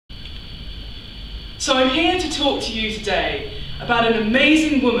So I'm here to talk to you today about an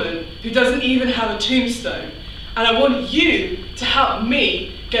amazing woman who doesn't even have a tombstone, and I want you to help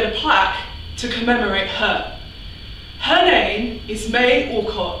me get a plaque to commemorate her. Her name is May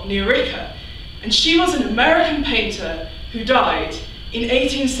Alcott Nyirika, and she was an American painter who died in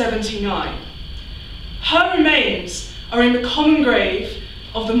 1879. Her remains are in the common grave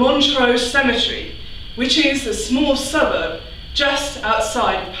of the Montrose Cemetery, which is a small suburb just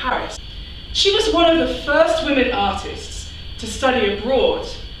outside of Paris. She was one of the first women artists to study abroad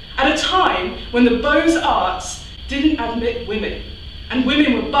at a time when the Beaux-Arts didn't admit women, and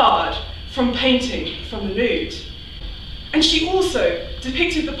women were barred from painting from the nude. And she also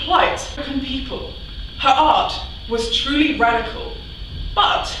depicted the plight of African people. Her art was truly radical.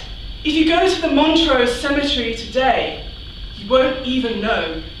 But if you go to the Montrose Cemetery today, you won't even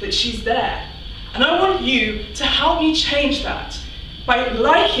know that she's there. And I want you to help me change that by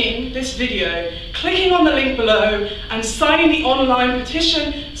liking this video, clicking on the link below, and signing the online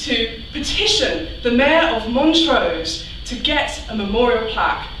petition to petition the Mayor of Montrose to get a memorial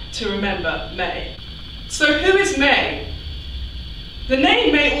plaque to remember May. So who is May? The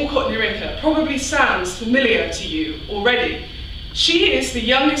name May Alcott Nyirika probably sounds familiar to you already. She is the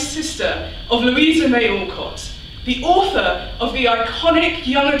youngest sister of Louisa May Alcott, the author of the iconic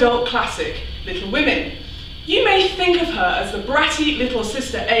young adult classic, Little Women. You may think of her as the bratty little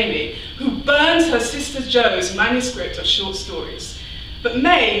sister Amy, who burns her sister Jo's manuscript of short stories. But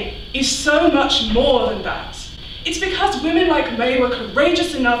May is so much more than that. It's because women like May were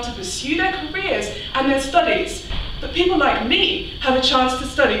courageous enough to pursue their careers and their studies that people like me have a chance to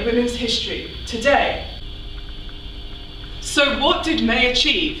study women's history today. So what did May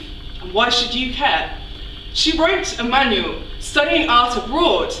achieve, and why should you care? She wrote a manual, Studying Art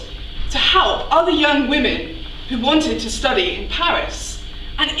Abroad, to help other young women who wanted to study in Paris.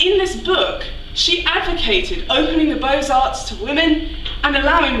 And in this book, she advocated opening the Beaux-Arts to women and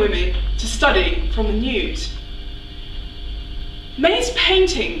allowing women to study from the nude. May's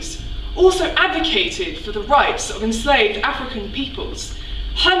paintings also advocated for the rights of enslaved African peoples.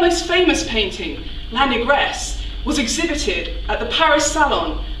 Her most famous painting, La Négresse, was exhibited at the Paris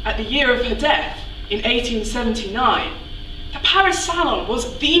Salon at the year of her death in 1879. The Paris Salon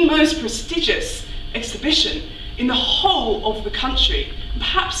was the most prestigious exhibition in the whole of the country,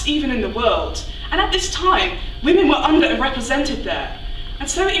 perhaps even in the world. And at this time, women were underrepresented there. And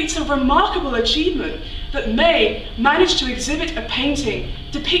so it's a remarkable achievement that May managed to exhibit a painting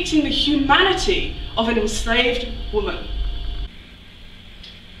depicting the humanity of an enslaved woman.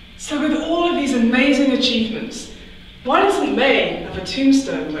 So with all of these amazing achievements, why doesn't May have a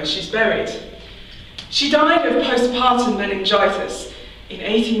tombstone where she's buried? She died of postpartum meningitis in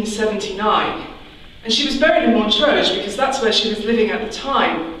 1879, and she was buried in Montrose because that's where she was living at the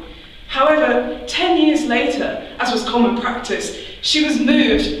time. However, 10 years later, as was common practice, she was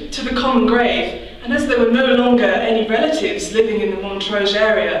moved to the common grave, and as there were no longer any relatives living in the Montrose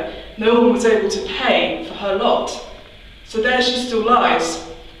area, no one was able to pay for her lot. So there she still lies,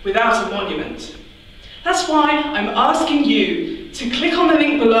 without a monument. That's why I'm asking you to click on the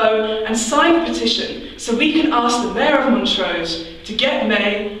link below and sign the petition so we can ask the Mayor of Montrose to get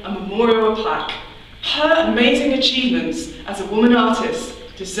May a memorial plaque. Her amazing achievements as a woman artist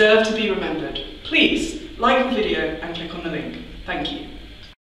deserve to be remembered. Please like the video and click on the link. Thank you.